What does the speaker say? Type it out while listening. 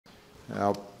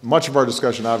Now, much of our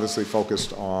discussion obviously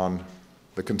focused on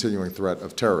the continuing threat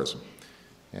of terrorism.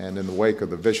 And in the wake of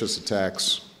the vicious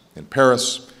attacks in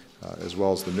Paris, as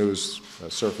well as the news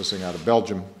surfacing out of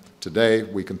Belgium today,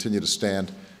 we continue to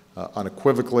stand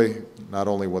unequivocally, not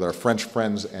only with our French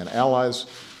friends and allies,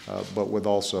 but with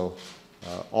also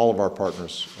all of our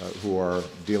partners who are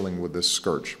dealing with this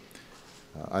scourge.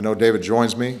 I know David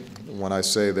joins me when I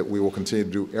say that we will continue to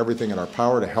do everything in our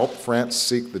power to help France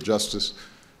seek the justice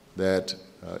that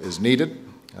is needed,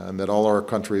 and that all our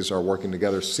countries are working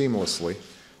together seamlessly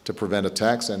to prevent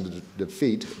attacks and to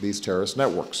defeat these terrorist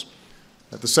networks.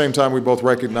 At the same time, we both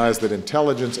recognize that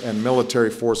intelligence and military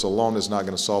force alone is not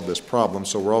going to solve this problem,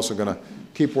 so we're also going to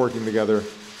keep working together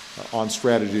on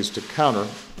strategies to counter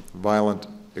violent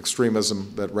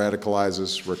extremism that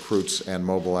radicalizes, recruits, and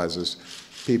mobilizes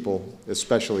people,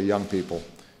 especially young people,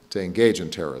 to engage in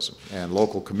terrorism. And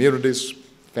local communities,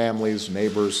 families,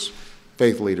 neighbors,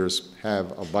 faith leaders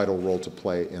have a vital role to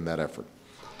play in that effort.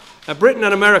 Now, Britain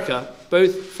and America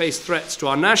both face threats to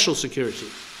our national security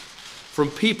from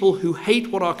people who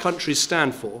hate what our countries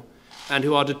stand for and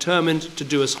who are determined to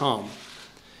do us harm.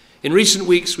 In recent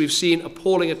weeks, we've seen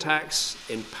appalling attacks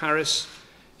in Paris,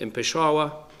 in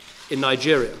Peshawar, in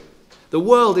Nigeria. The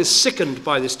world is sickened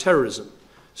by this terrorism,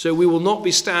 so we will not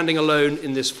be standing alone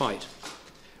in this fight.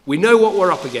 We know what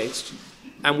we're up against,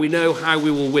 and we know how we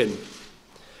will win.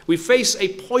 We face a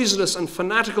poisonous and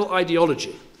fanatical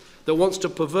ideology that wants to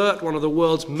pervert one of the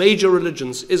world's major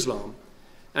religions, Islam,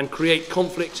 and create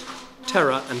conflict,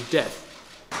 terror, and death.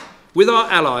 With our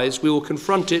allies, we will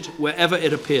confront it wherever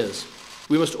it appears.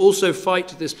 We must also fight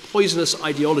this poisonous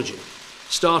ideology,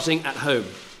 starting at home.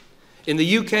 In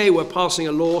the UK, we're passing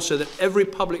a law so that every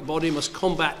public body must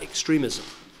combat extremism.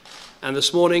 And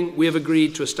this morning, we have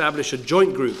agreed to establish a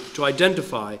joint group to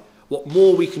identify what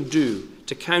more we can do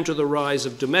to counter the rise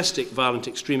of domestic violent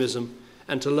extremism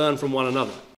and to learn from one another.